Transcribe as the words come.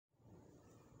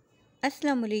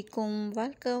Assalamualaikum,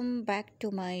 welcome back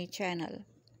to my channel.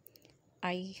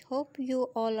 I hope you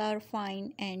all are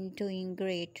fine and doing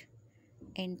great.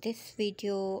 In this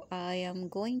video, I am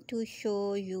going to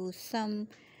show you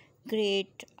some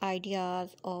great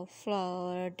ideas of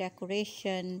flower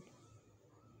decoration.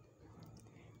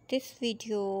 This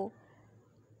video,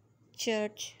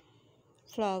 church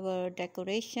flower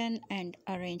decoration and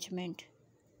arrangement.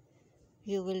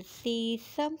 You will see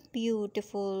some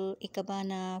beautiful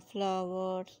ikebana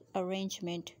flowers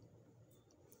arrangement.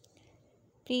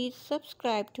 Please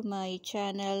subscribe to my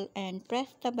channel and press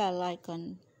the bell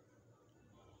icon.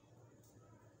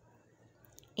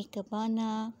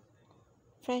 Ikebana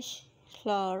fresh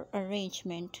flower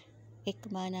arrangement.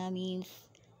 Ikebana means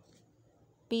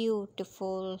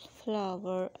beautiful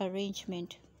flower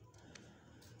arrangement.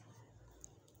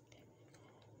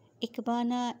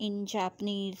 Ikebana in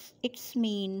Japanese, it's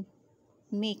mean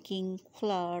making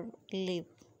flower live.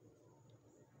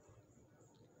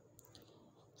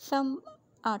 Some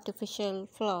artificial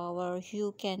flower,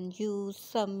 you can use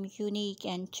some unique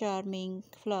and charming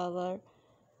flower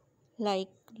like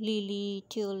lily,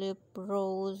 tulip,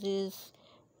 roses,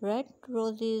 red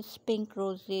roses, pink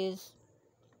roses,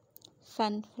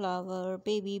 sunflower,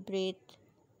 baby breath,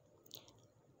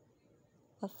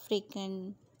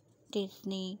 African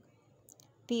Disney,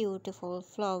 beautiful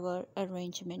flower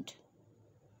arrangement.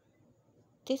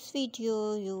 This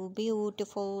video you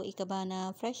beautiful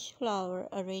ikebana fresh flower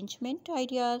arrangement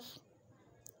ideas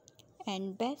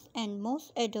and best and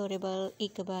most adorable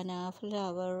ikebana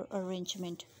flower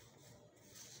arrangement.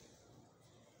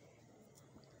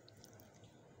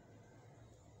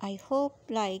 I hope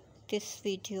like this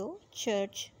video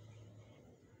church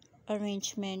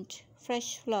arrangement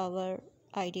fresh flower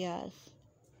ideas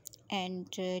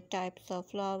and types of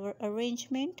flower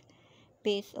arrangement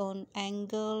based on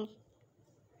angle,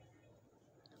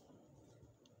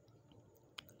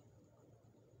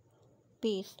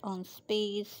 based on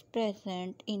space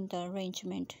present in the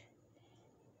arrangement,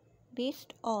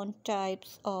 based on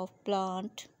types of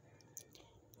plant,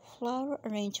 flower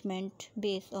arrangement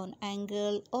based on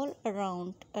angle all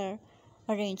around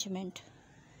arrangement,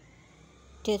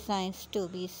 designs to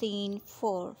be seen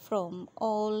from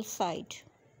all sides.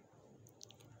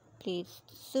 Place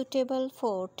suitable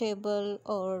for table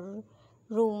or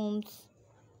rooms,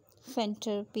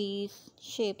 centerpiece,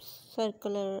 shapes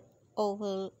circular,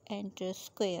 oval and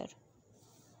square.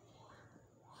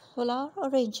 Flower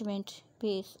arrangement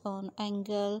based on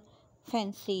angle,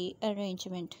 fancy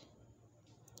arrangement.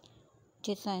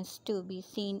 Designs to be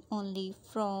seen only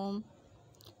from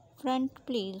front,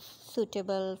 place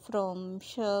suitable from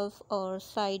shelf or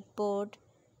sideboard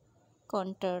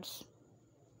counters.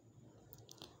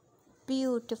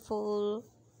 Beautiful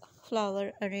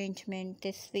flower arrangement.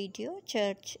 This video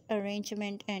church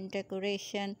arrangement and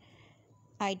decoration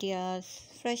ideas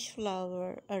fresh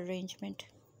flower arrangement.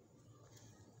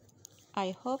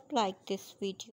 I hope like this video.